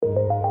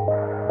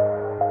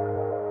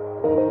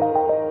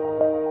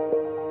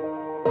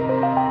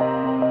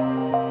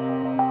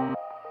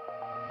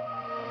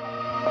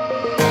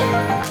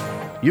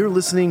You're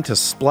listening to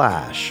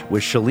Splash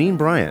with Shalene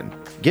Bryan.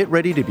 Get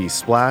ready to be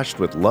splashed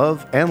with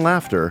love and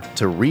laughter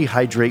to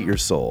rehydrate your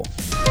soul.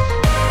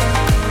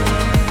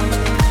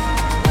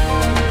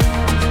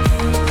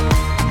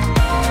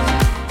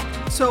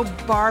 So,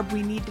 Barb,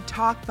 we need to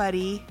talk,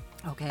 buddy,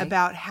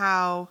 about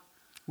how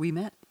we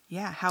met.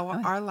 Yeah, how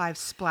our lives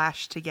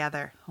splashed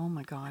together. Oh,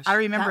 my gosh. I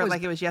remember it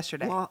like it was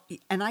yesterday. Well,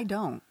 and I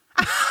don't.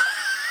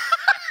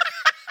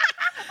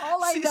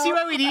 See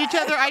why we need each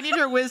other? I need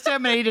her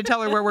wisdom, and I need to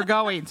tell her where we're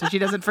going so she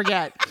doesn't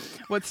forget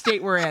what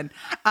state we're in.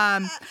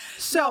 I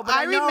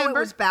remember it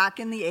was back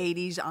in the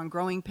 80s on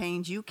Growing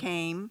Pains. You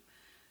came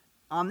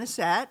on the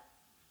set,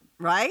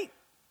 right?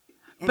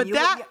 And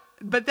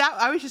But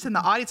I was just in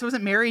the audience. I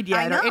wasn't married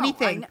yet or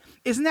anything.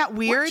 Isn't that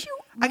weird?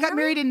 I got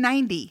married in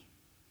 90.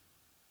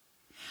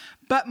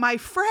 But my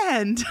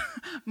friend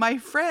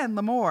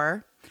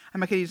Lamore, I'm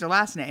not going to use her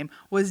last name,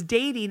 was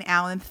dating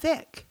Alan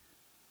Thicke.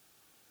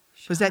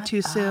 Was that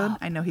too soon?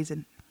 I know he's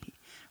in.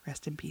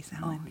 Rest in peace,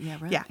 Alan. Oh, yeah,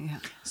 right. Yeah.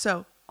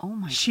 So, oh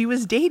my. She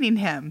was dating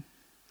him.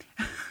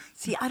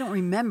 See, I don't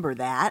remember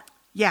that.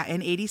 Yeah,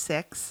 in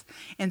 86.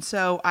 And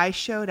so I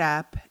showed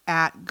up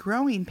at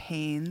Growing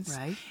Pains.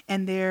 Right.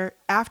 And there,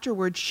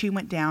 afterwards, she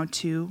went down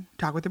to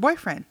talk with her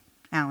boyfriend,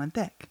 Alan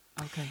Thicke.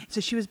 Okay.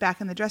 So she was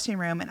back in the dressing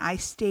room, and I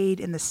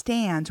stayed in the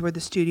stands where the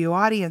studio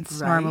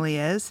audience normally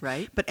is.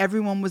 Right. But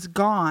everyone was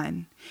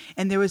gone.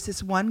 And there was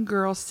this one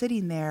girl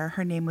sitting there.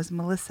 Her name was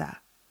Melissa.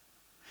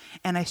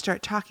 And I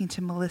start talking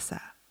to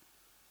Melissa.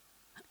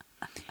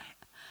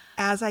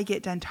 As I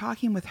get done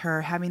talking with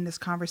her, having this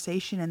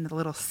conversation in the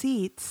little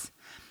seats,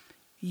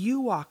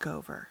 you walk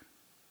over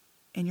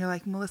and you're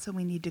like, Melissa,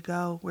 we need to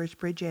go. Where's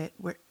Bridget?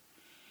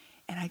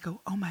 And I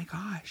go, oh my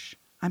gosh,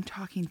 I'm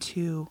talking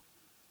to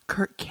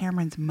Kirk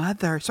Cameron's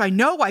mother. So I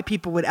know why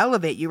people would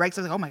elevate you, right?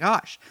 So I was like, oh my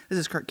gosh, this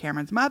is Kirk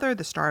Cameron's mother,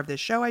 the star of this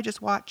show I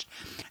just watched.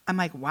 I'm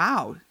like,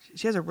 wow,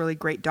 she has a really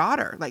great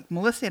daughter. Like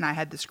Melissa and I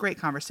had this great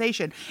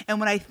conversation. And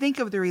when I think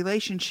of the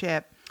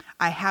relationship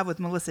I have with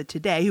Melissa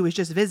today, who was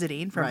just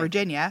visiting from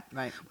Virginia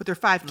with her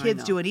 5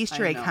 kids doing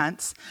Easter egg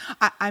hunts,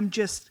 I'm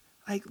just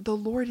like, the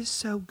Lord is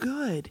so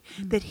good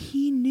that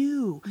he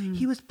knew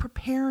he was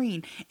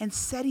preparing and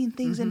setting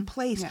things in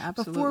place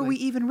before we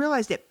even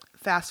realized it.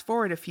 Fast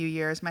forward a few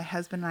years, my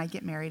husband and I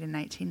get married in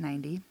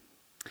 1990.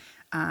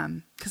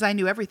 Because I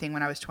knew everything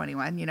when I was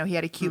 21. You know, he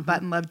had a cute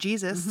button, loved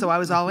Jesus, so I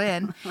was all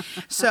in.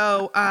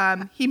 So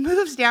he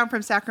moves down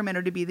from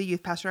Sacramento to be the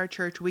youth pastor at our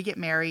church. We get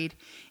married,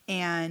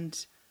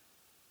 and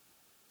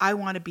I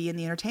want to be in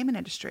the entertainment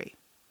industry.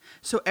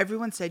 So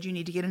everyone said, you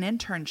need to get an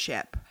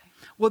internship.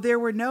 Well, there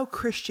were no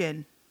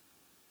Christian.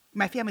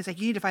 My family's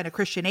like, you need to find a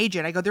Christian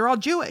agent. I go, they're all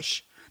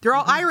Jewish. They're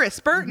all Iris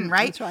Burton,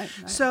 right? That's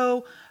right.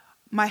 So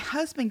my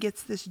husband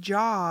gets this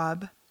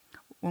job.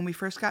 When we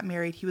first got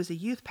married, he was a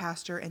youth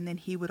pastor, and then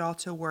he would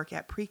also work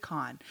at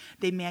Precon.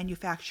 They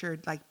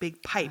manufactured like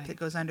big pipe that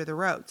goes under the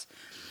roads.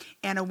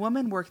 And a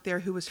woman worked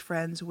there who was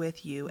friends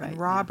with you and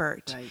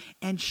Robert. Yeah, right.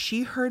 And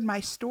she heard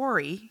my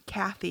story,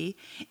 Kathy,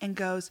 and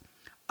goes,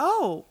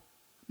 oh,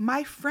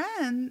 my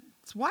friend's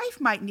wife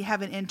might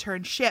have an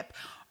internship.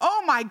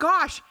 Oh my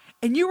gosh.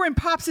 And you were in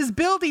Pops'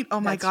 building.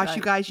 Oh my gosh,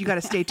 you guys, you got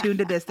to stay tuned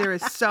to this. There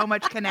is so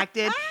much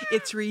connected.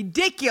 It's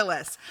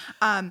ridiculous.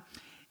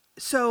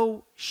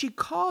 So she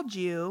called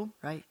you,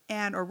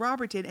 or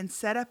Robert did, and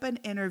set up an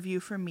interview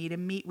for me to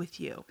meet with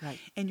you. Right.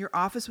 And your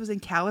office was in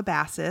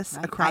Calabasas,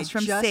 across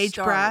from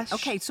Sagebrush.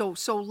 Okay, so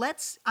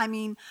let's. I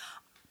mean,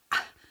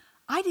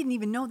 I didn't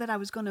even know that I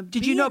was going to.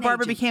 Did you know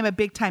Barbara became a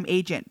big time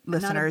agent,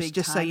 listeners?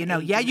 Just so you know,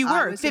 yeah, you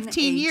were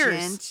 15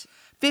 years.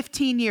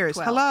 15 years.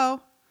 12.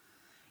 Hello.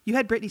 You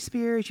had Britney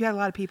Spears. You had a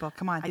lot of people.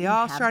 Come on. They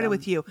all started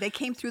with you. They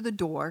came through the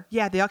door.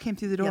 Yeah, they all came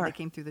through the door. Yeah, they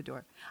came through the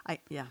door.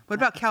 What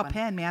about Cal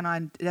Penn, man,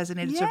 on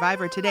Designated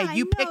Survivor today?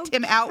 You picked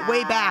him out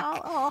way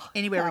back.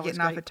 Anyway, we're getting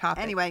off the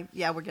topic. Anyway,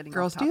 we're getting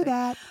Girls off topic. do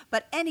that.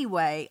 But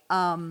anyway.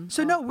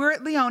 So no, we're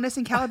at Leonis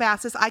in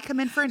Calabasas. I come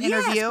in for an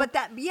interview.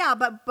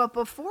 But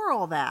before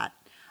all that,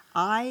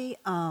 I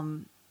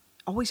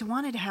always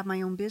wanted to have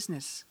my own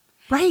business.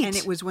 Right. And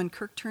it was when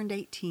Kirk turned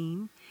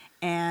 18.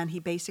 And he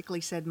basically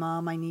said,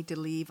 Mom, I need to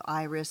leave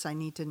Iris. I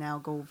need to now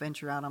go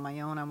venture out on my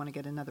own. I want to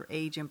get another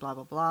agent, blah,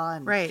 blah, blah.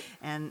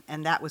 And,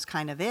 and that was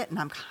kind of it. And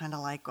I'm kind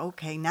of like,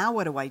 okay, now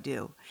what do I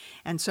do?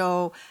 And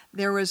so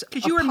there was...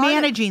 Because you were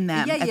managing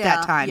them at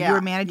that time. You were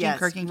managing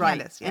Kirk and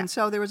Candace. Yeah. And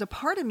so there was a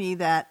part of me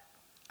that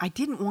I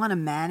didn't want to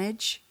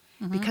manage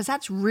because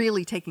that's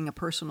really taking a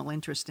personal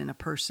interest in a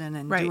person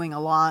and doing a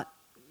lot,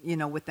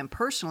 with them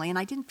personally. And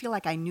I didn't feel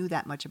like I knew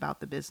that much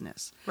about the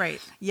business. Right.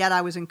 Yet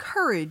I was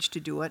encouraged to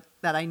do it,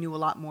 that I knew a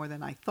lot more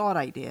than I thought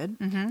I did.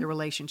 The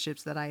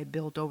relationships that I had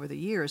built over the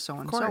years, so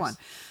on and so on.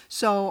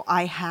 So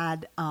I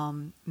had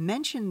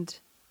mentioned,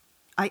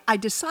 I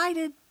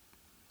decided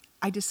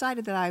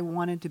that I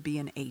wanted to be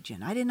an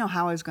agent. I didn't know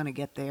how I was going to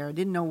get there. I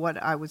didn't know what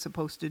I was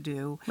supposed to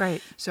do.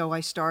 Right. So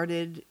I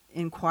started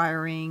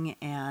inquiring,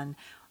 and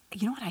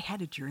you know what? I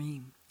had a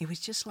dream. It was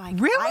just like,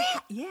 Really?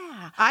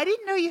 Yeah. I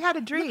didn't know you had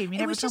a dream. You It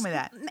never was told me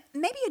just that.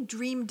 Maybe a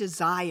dream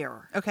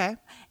desire. Okay.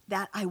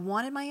 That I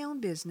wanted my own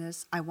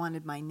business. I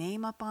wanted my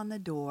name up on the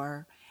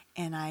door,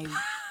 and I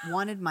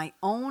wanted my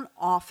own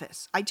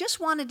office. I just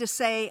wanted to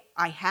say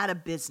I had a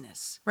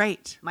business.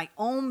 Right. My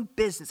own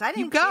business. I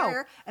didn't go.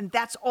 care, and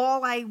that's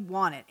all I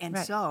wanted. And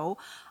Right. so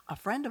a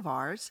friend of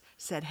ours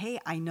said, hey,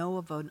 I know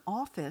of an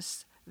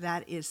office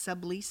that is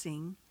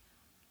subleasing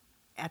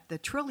at the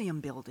Trillium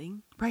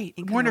building. Right.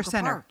 In Warner Canoga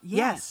Center. Park.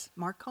 Yes.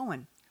 Mark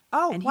Cohen.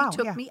 Oh, and wow. he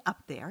took yeah. me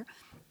up there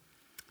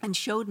and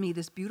showed me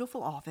this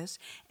beautiful office,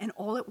 and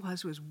all it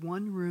was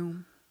one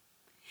room,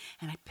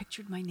 and I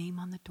pictured my name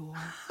on the door.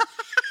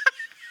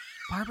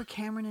 Barbara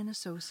Cameron and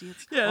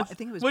Associates. Yes. Well, I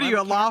think it was What are you,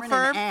 Barbara a law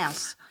Cameron and firm?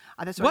 Ass.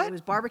 That's What? right. It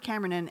was Barbara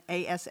Cameron and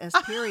ASS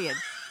period.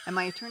 And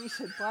my attorney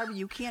said, Barbara,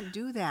 you can't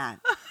do that.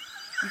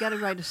 You got to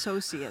write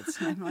Associates.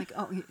 And I'm like,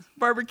 oh,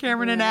 Barbara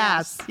Cameron and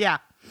Ass. Yeah.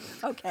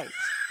 okay.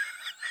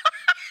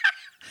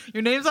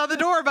 Your name's on the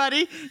door,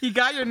 buddy. You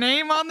got your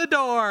name on the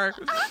door.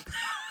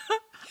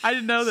 I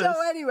didn't know this. So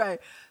anyway,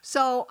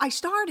 so I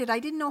started. I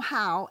didn't know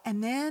how,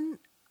 and then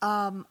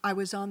I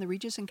was on the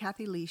Regis and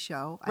Kathy Lee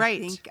show.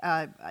 Right.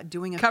 I think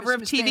doing a Cover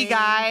Christmas of TV thing.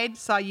 Guide.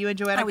 Saw you and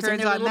Joanna I was in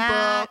Kearns their on little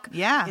that. book,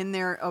 Yeah. in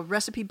their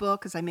recipe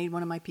book, because I made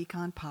one of my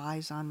pecan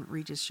pies on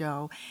Regis'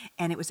 show.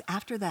 And it was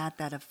after that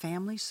a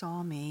family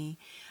saw me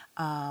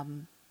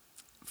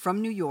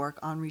from New York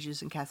on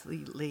Regis and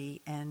Kathy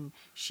Lee, and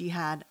she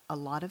had a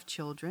lot of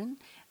children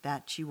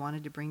that she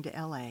wanted to bring to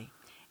L.A.,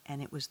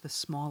 and it was the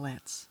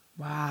Smolletts.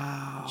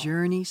 Wow.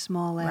 Journey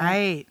Smollett.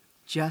 Right.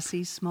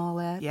 Jussie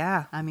Smollett.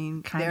 Yeah. I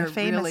mean, Kinda they're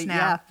famous really, now.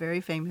 Yeah,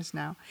 very famous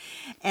now.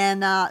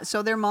 And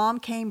so their mom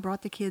came,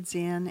 brought the kids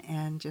in,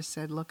 and just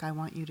said, look, I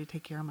want you to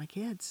take care of my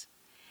kids.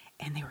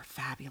 And they were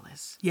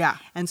fabulous. Yeah.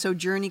 And so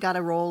Journey got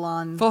a role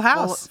on Full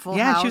House. Full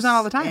Yeah, House, she was on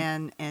all the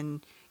time.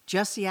 And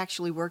Jussie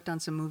actually worked on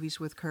some movies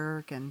with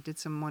Kirk and did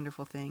some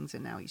wonderful things.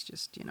 And now he's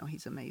just,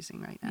 he's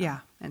amazing right now. Yeah.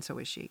 And so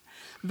is she.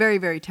 Very,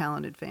 very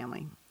talented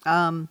family.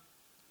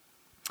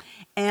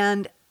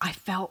 And I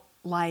felt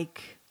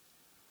like,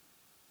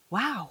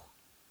 wow,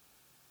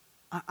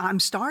 I'm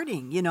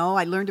starting.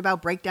 I learned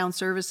about breakdown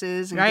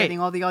services and Right. getting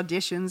all the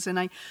auditions,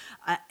 and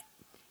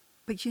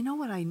but you know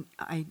what?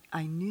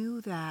 I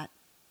knew that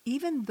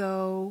even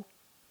though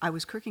I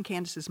was Kirk and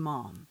Candace's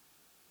mom,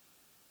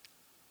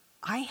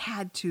 I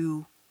had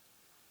to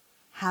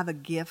have a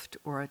gift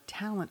or a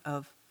talent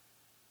of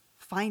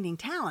finding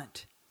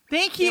talent.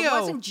 Thank you. It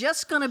wasn't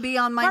just going to be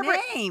on my Barbara,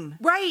 name.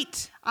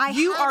 Right. I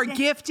You had are to-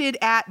 gifted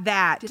at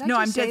that. Did I No,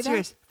 just I'm say dead that?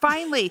 serious.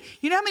 Finally.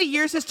 You know how many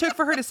years this took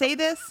for her to say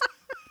this?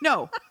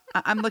 No.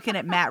 I'm looking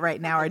at Matt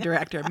right now, our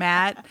director.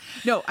 Matt.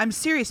 No, I'm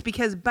serious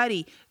because,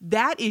 buddy,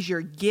 that is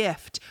your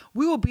gift.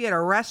 We will be at a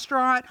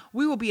restaurant.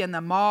 We will be in the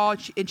mall.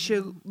 And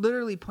she'll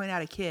literally point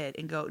out a kid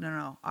and go,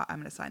 no, I'm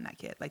going to sign that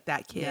kid. Like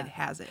that kid Yeah.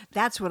 has it.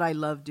 That's what I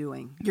love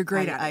doing. You're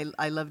great at it.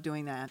 I love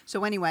doing that.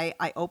 So anyway,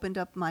 I opened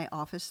up my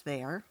office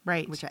there,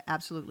 Right. which I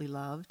absolutely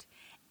loved,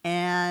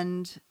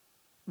 and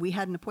we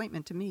had an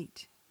appointment to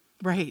meet.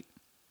 Right.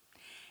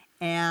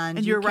 And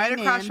And you're right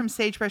came across in. from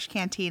Sagebrush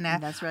Cantina.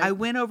 That's right. I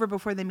went over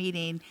before the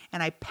meeting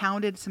and I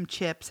pounded some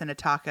chips and a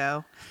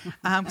taco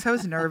because I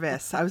was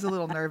nervous. I was a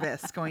little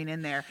nervous going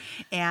in there.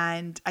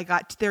 And I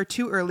got there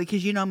too early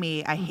because you know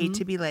me. I hate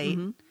to be late.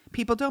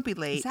 People don't be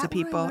late that to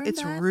where I people. learned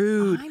It's that?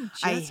 rude.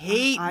 I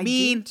hate do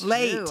being too.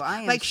 late.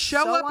 I am Like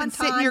show so up on and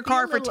sit in time, your be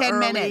car a for little 10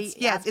 early. minutes.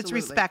 Yes, it's Absolutely.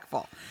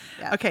 respectful.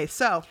 Yeah. Okay,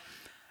 so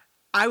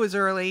I was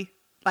early.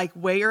 Like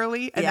way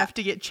early, Yeah. enough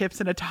to get chips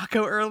and a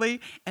taco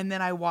early. And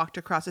then I walked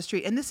across the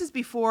street. And this is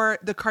before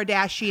the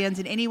Kardashians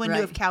and anyone knew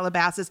Right. of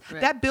Calabasas.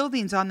 Right. That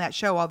building's on that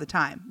show all the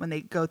time when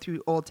they go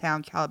through Old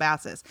Town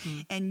Calabasas.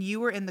 And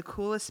you were in the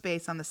coolest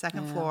space on the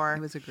second Yeah, floor.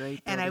 it was a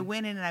great And I building.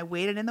 went in and I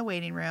waited in the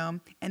waiting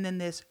room. And then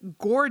this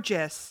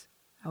gorgeous,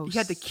 Oh, you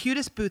had the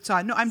cutest boots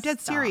on. No, I'm dead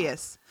stop.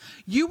 serious.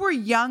 You were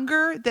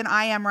younger than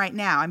I am right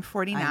now. I'm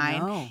 49. I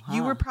know,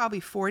 You huh? were probably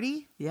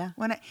 40. Yeah.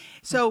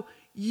 So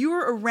you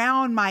were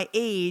around my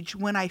age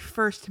when I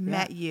first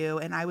met you,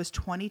 and I was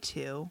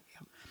 22.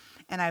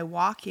 And I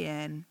walk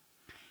in.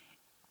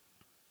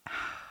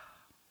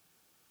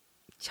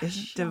 Just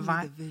Isn't show me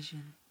divine- the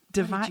vision.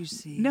 Divine. What did you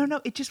see?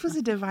 No, it just was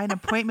a divine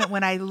appointment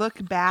when I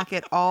look back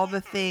at all the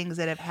things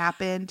that have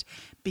happened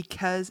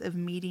because of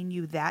meeting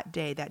you that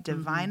day, that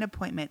divine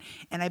appointment.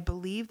 And I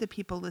believe the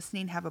people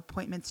listening have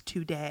appointments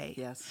today.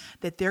 Yes.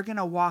 That they're going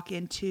to walk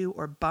into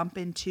or bump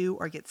into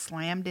or get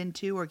slammed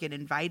into or get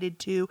invited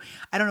to.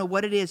 I don't know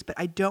what it is, but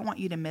I don't want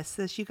you to miss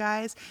this, you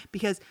guys,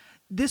 because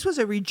this was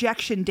a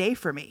rejection day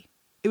for me.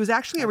 It was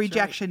actually a That's right.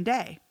 rejection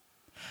day.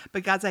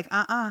 But God's like,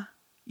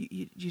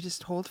 You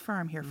just hold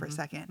firm here for a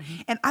second.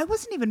 And I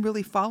wasn't even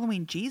really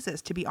following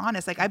Jesus, to be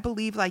honest. Like I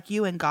believed like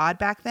you in God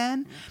back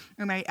then.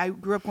 And I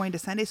grew up going to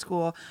Sunday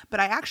school, but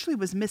I actually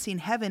was missing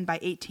heaven by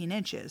 18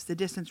 inches, the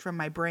distance from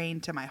my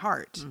brain to my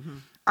heart.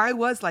 I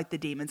was like the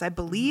demons. I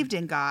believed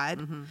in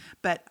God,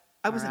 but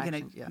I wasn't going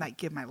actions, to yeah. like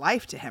give my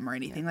life to him or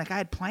anything. Like I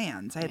had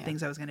plans. I had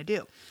things I was going to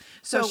do.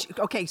 So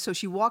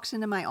she walks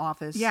into my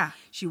office. Yeah.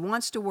 She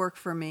wants to work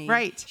for me.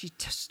 Right. She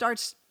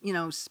starts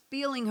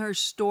spieling her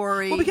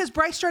story. Well, because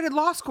Bryce started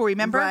law school,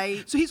 remember?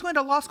 Right. So he's going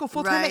to law school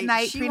full-time at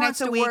night, 3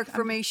 nights a week. She wants to work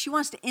for me. She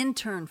wants to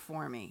intern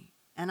for me.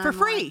 And For I'm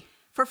free. like,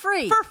 for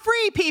free. For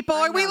free, people.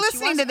 I Are we know. She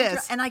listening wants to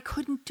this? And I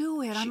couldn't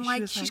do it. I'm She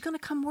like, was she's like, going to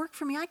come work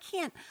for me. I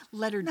can't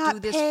let her Not do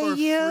this pay for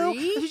you.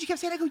 free. That's what you kept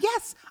saying. I go,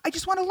 yes, I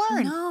just want to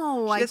learn.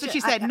 No, That's what she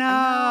said. No.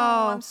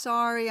 I'm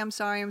sorry.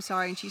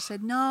 And she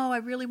said, no, I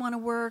really want to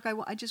work.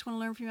 I just want to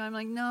learn from you. I'm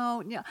like,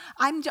 no,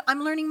 I'm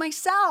learning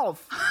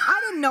myself.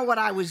 I didn't know what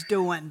I was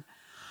doing.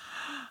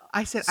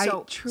 I said, I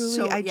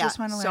just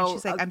want to learn.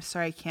 She's like, I'm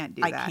sorry, I can't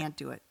do that. I can't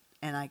do it.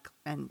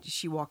 And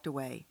she walked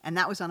away. And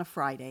that was on a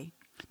Friday.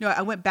 No,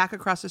 I went back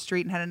across the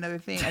street and had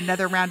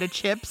another round of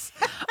chips.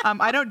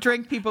 I don't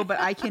drink, people, but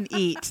I can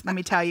eat. Let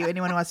me tell you,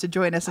 anyone who wants to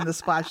join us in the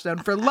Splash Zone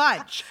for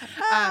lunch.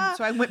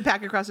 So I went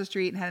back across the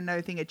street and had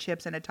another thing of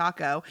chips and a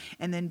taco,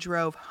 and then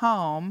drove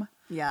home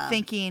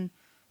thinking,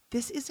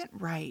 this isn't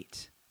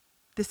right.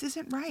 This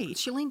isn't right.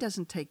 Shalene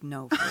doesn't take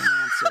no for an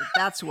answer.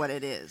 That's what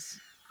it is.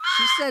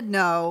 She said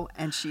no,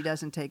 and she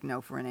doesn't take no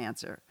for an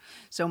answer.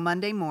 So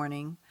Monday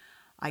morning,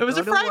 it was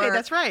a Friday, work,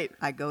 that's right.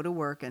 I go to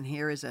work, and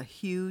here is a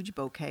huge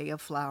bouquet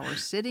of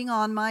flowers sitting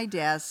on my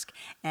desk,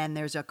 and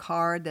there's a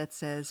card that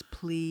says,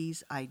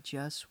 please, I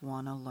just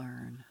want to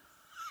learn.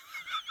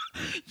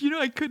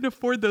 I couldn't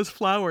afford those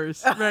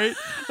flowers, right?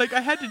 Like,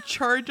 I had to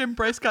charge him.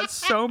 Bryce got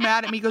so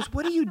mad at me. He goes,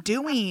 what are you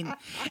doing?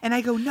 And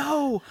I go,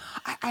 no,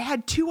 I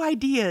had 2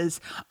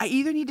 ideas. I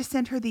either need to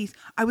send her these.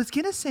 I was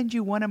going to send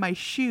you one of my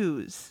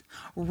shoes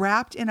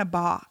wrapped in a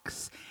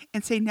box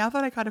and say, now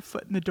that I got a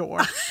foot in the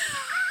door.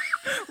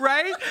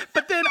 Right?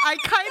 But then I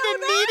kind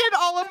of needed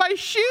all of my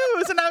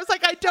shoes. And I was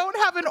like, I don't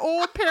have an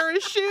old pair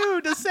of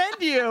shoe to send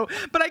you.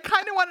 But I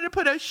kind of wanted to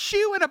put a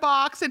shoe in a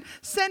box and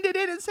send it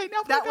in and say,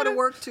 no, that would have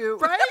worked too.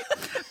 Right?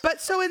 But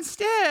so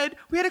instead,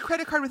 we had a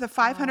credit card with a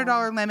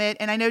 $500 limit.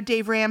 And I know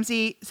Dave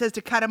Ramsey says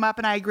to cut them up.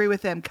 And I agree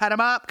with him. Cut them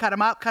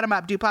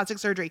up, do plastic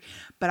surgery.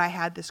 But I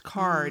had this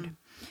card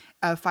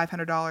of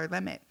 $500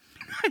 limit.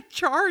 I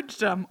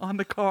charged him on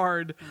the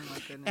card. Oh my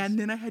goodness. And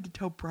then I had to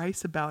tell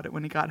Bryce about it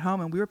when he got home.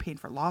 And we were paying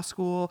for law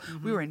school.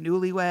 Mm-hmm. We were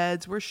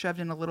newlyweds. We're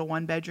shoved in a little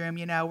 1-bedroom,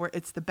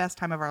 it's the best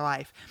time of our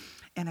life.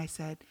 And I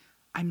said,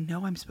 I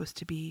know I'm supposed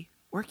to be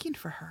working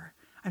for her.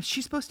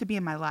 She's supposed to be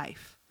in my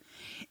life.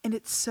 And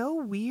it's so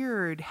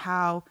weird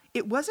how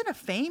it wasn't a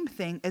fame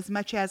thing as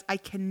much as I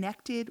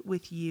connected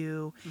with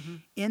you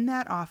in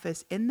that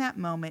office, in that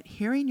moment,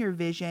 hearing your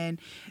vision.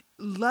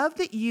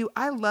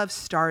 I love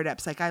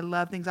startups. Like, I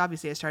love things.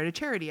 Obviously, I started a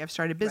charity. I've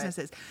started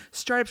businesses. Right.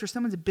 Startups where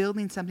someone's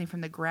building something from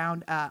the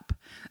ground up.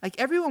 Like,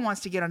 everyone wants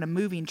to get on a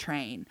moving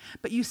train.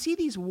 But you see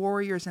these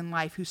warriors in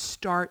life who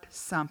start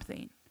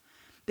something.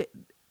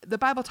 The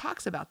Bible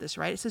talks about this,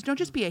 right? It says, don't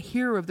just be a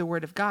hearer of the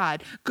word of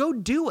God. Go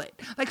do it.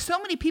 Like, so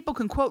many people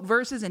can quote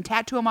verses and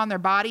tattoo them on their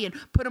body and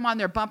put them on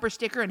their bumper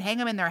sticker and hang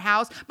them in their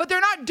house, but they're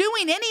not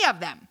doing any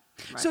of them.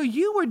 Right. So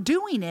you were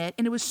doing it,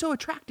 and it was so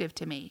attractive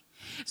to me.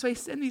 So I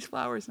send these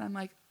flowers, and I'm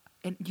like,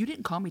 and you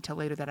didn't call me till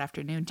later that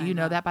afternoon. Do you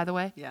know that, by the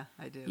way? Yeah,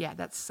 I do. Yeah,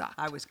 that sucked.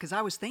 Because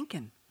I was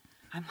thinking,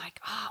 I'm like,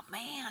 oh,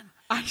 man.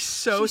 She's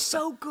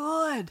so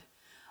good.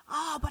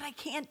 Oh, but I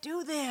can't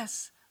do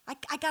this.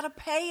 I got to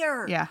pay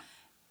her. Yeah.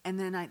 And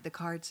then the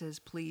card says,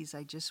 please,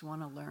 I just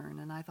want to learn.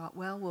 And I thought,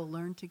 well, we'll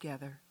learn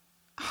together.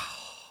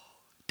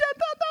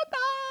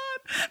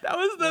 That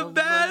was the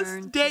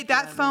best day.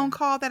 That phone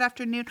call that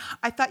afternoon,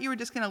 I thought you were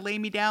just going to lay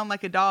me down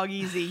like a dog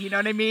easy. You know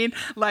what I mean?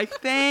 Like,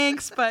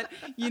 thanks. But,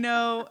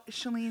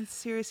 Shalene,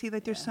 seriously,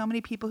 like, there's so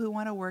many people who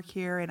want to work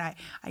here, and I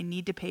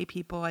need to pay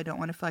people. I don't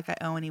want to feel like I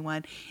owe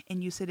anyone.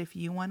 And you said, if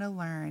you want to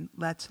learn,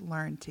 let's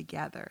learn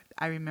together.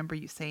 I remember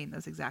you saying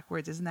those exact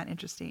words. Isn't that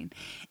interesting?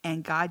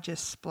 And God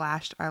just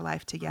splashed our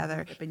life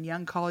together. And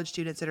young college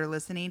students that are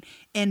listening,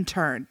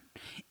 intern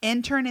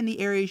in the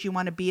areas you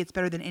want to be. It's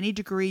better than any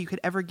degree you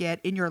could ever get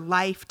in your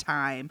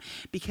lifetime,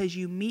 because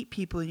you meet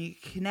people and you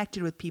get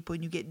connected with people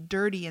and you get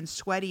dirty and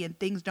sweaty and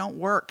things don't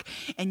work,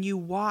 and you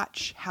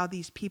watch how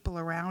these people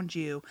around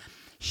you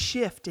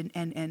shift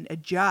and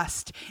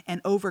adjust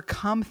and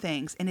overcome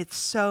things, and it's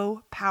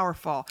so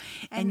powerful.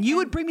 And you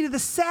would bring me to the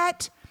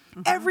set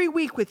every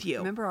week with you.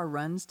 Remember our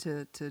runs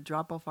to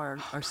drop off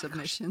our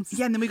submissions?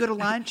 Yeah, and then we go to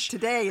lunch.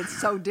 Today it's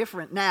so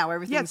different now.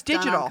 Everything's it's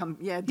digital.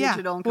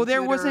 Digital. And well,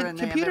 there wasn't and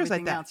computers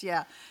like that. Else.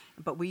 Yeah,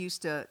 but we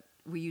used to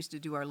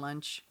do our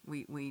lunch.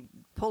 We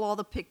pull all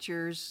the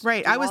pictures.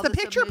 Right, I was the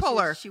picture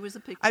puller. She was the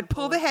picture. I'd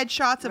pull the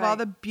headshots of all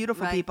the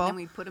beautiful people, and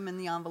we put them in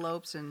the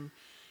envelopes and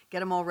get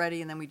them all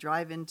ready, and then we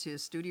drive into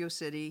Studio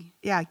City.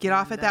 Yeah, get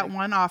off at that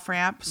one off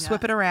ramp,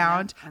 swip it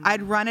around.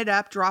 I'd run it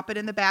up, drop it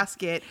in the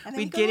basket.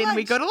 We'd get in,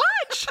 we'd go to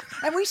lunch.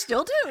 And we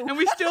still do. And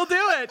we still do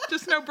it.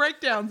 Just no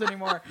breakdowns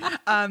anymore.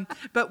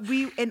 But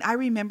I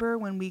remember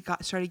when we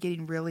started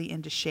getting really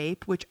into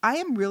shape, which I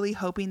am really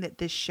hoping that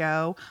this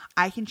show,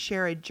 I can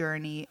share a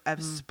journey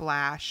of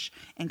Splash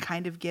and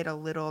kind of get a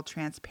little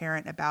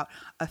transparent about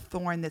a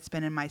thorn that's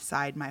been in my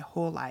side my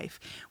whole life,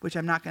 which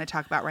I'm not going to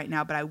talk about right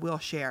now, but I will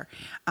share,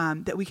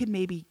 that we could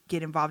maybe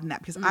get involved in that.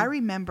 Because I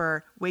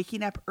remember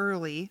waking up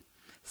early,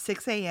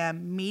 6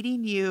 a.m.,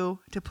 meeting you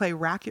to play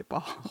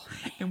racquetball.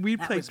 And we'd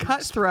that play was my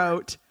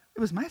cutthroat. It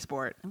was my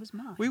sport. It was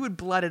mine. We would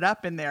blood it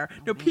up in there.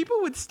 No,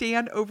 people would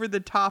stand over the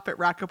top at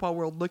Racquetball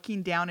World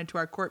looking down into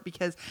our court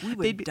because We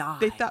would dive.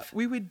 they thought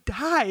we would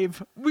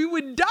dive. We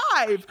would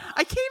dive.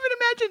 I can't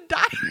even imagine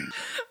diving.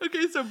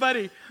 Okay, so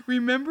buddy,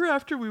 remember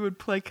after we would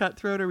play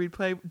cutthroat or we'd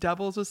play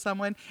doubles with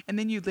someone and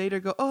then you'd later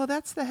go, oh,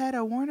 that's the head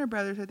of Warner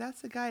Brothers or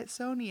that's the guy at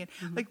Sony.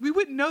 And like we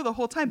wouldn't know the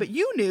whole time, but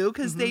you knew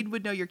because they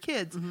would know your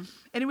kids. And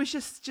it was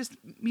just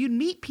you'd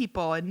meet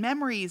people and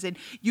memories and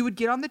you would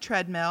get on the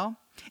treadmill.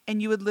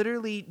 And you would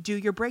literally do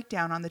your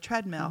breakdown on the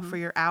treadmill for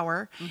your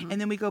hour. And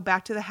then we go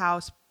back to the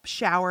house,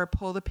 shower,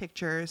 pull the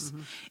pictures.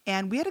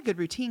 And we had a good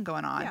routine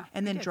going on. Yeah,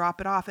 and then drop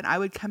it off. And I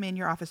would come in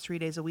your office 3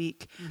 days a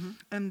week.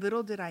 And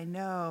little did I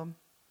know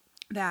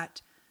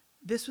that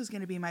this was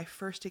going to be my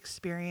first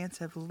experience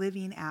of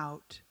living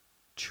out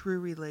true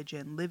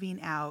religion, living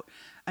out.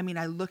 I mean,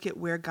 I look at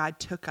where God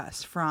took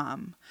us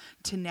from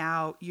to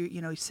now,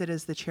 you sit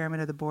as the chairman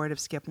of the board of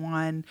Skip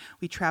One.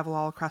 We travel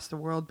all across the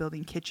world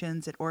building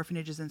kitchens at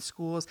orphanages and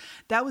schools.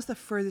 That was the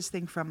furthest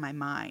thing from my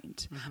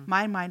mind.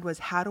 My mind was,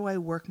 how do I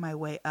work my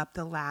way up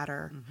the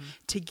ladder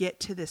to get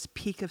to this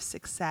peak of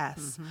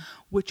success,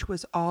 which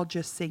was all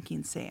just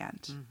sinking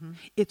sand.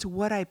 It's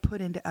what I put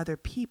into other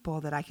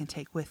people that I can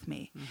take with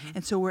me.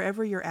 And so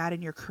wherever you're at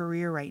in your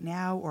career right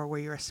now, or where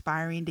you're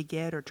aspiring to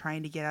get or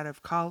trying to get out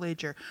of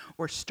college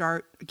or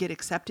get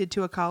accepted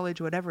to a college,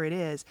 whatever it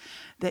is,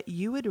 that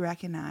you would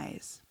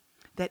recognize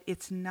that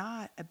it's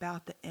not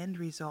about the end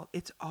result.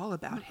 It's all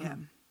about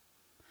him.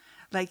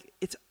 Like,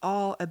 it's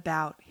all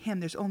about him.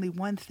 There's only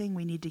one thing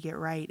we need to get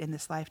right in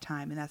this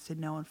lifetime, and that's to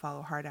know and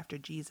follow hard after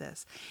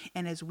Jesus.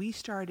 And as we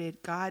started,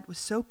 God was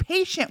so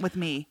patient with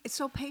me. It's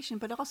so patient,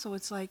 but also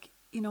it's like,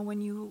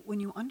 when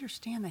you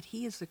understand that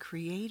he is the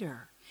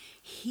creator,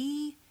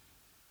 he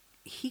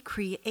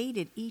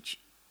created each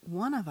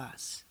one of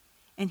us,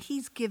 and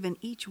he's given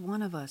each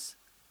one of us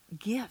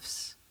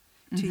gifts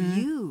to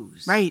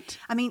use. Right.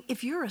 I mean,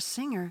 if you're a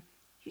singer,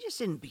 you just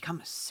didn't become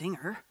a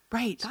singer.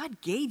 Right.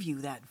 God gave you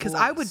that voice. Because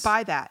I would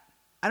buy that.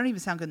 I don't even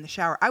sound good in the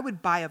shower. I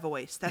would buy a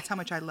voice. That's how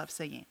much I love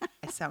singing.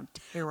 I sound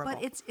terrible.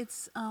 But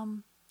it's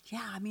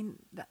I mean,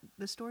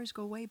 the stories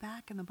go way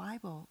back in the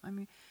Bible. I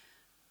mean,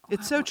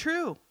 it's so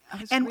true.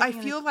 And I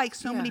feel like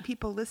so many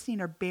people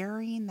listening are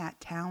burying that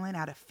talent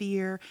out of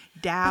fear,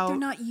 doubt. But they're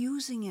not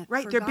using it.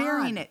 Right. For They're God.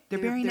 burying it. They're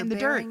burying it in the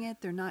dirt.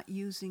 They're not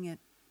using it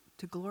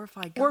to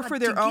glorify God. Or for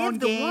their own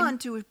give gain. The one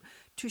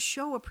to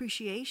show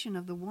appreciation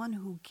of the one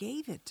who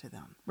gave it to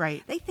them.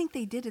 Right. They think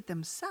they did it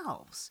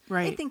themselves.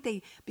 Right. They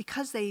think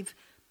because they've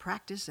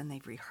practiced and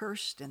they've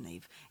rehearsed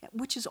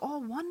which is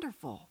all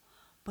wonderful.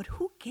 But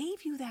who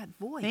gave you that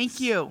voice? Thank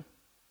you.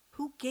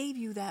 Who gave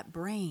you that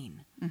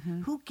brain?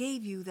 Who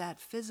gave you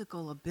that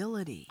physical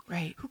ability?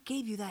 Right. Who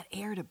gave you that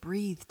air to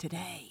breathe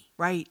today?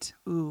 Right.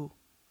 Ooh.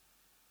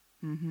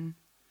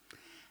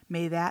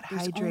 May that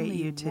There's hydrate only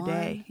you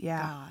today. one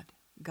Yeah.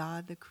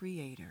 God the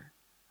creator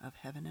of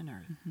heaven and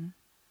earth.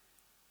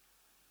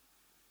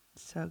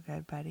 So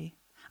good, buddy.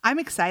 I'm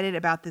excited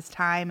about this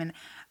time, and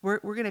we're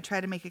going to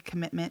try to make a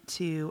commitment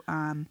to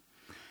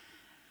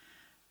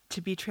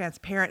be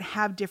transparent,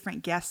 have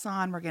different guests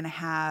on. We're going to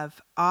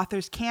have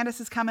authors.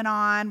 Candace is coming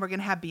on. We're going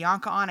to have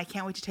Bianca on. I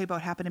can't wait to tell you about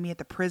what happened to me at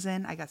the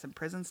prison. I got some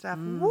prison stuff.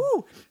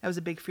 Woo! That was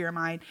a big fear of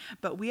mine.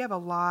 But we have a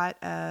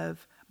lot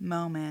of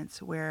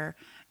moments where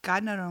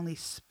God not only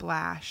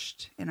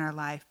splashed in our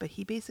life, but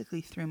he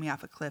basically threw me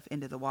off a cliff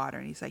into the water.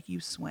 And he's like,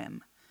 you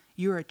swim.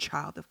 You're a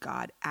child of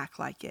God. Act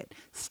like it.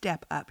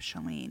 Step up,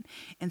 Shalene.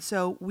 And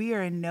so we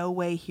are in no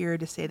way here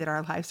to say that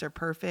our lives are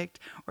perfect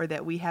or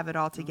that we have it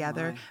all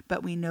together,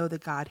 but we know the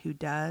God who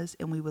does,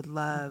 and we would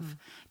love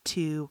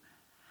to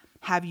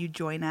have you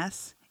join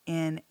us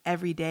in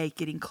every day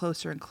getting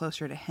closer and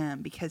closer to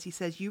him, because he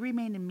says, you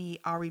remain in me,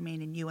 I'll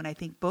remain in you. And I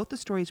think both the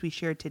stories we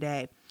shared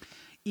today,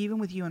 even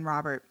with you and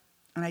Robert,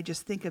 and I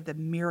just think of the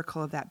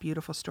miracle of that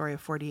beautiful story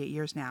of 48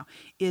 years now,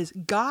 is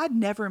God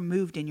never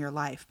moved in your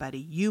life, buddy.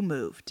 You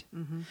moved.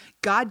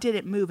 God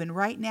didn't move. And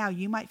right now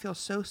you might feel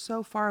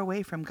so far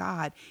away from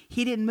God.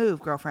 He didn't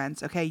move,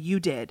 girlfriends. Okay. You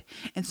did.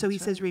 And so he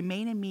says,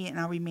 remain in me and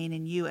I'll remain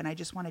in you. And I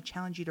just want to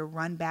challenge you to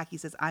run back. He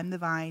says, I'm the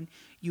vine,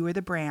 you are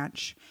the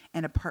branch,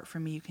 and apart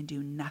from me, you can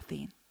do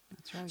nothing.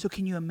 That's right. So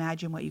can you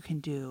imagine what you can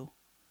do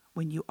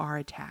when you are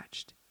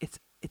attached?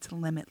 It's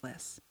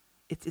limitless.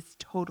 It's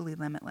totally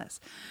limitless.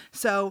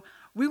 So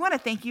we want to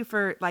thank you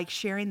for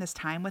sharing this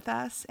time with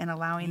us and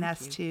allowing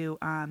us to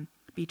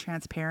be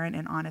transparent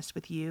and honest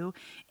with you.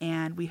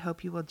 And we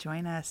hope you will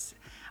join us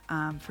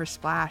for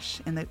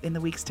Splash in the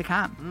weeks to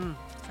come.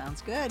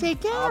 Sounds good. Take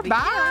care. I'll be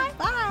Bye. here.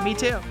 Bye. Me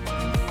too.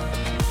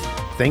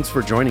 Thanks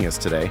for joining us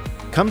today.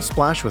 Come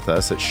splash with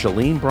us at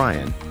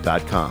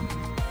ShaleneBryan.com.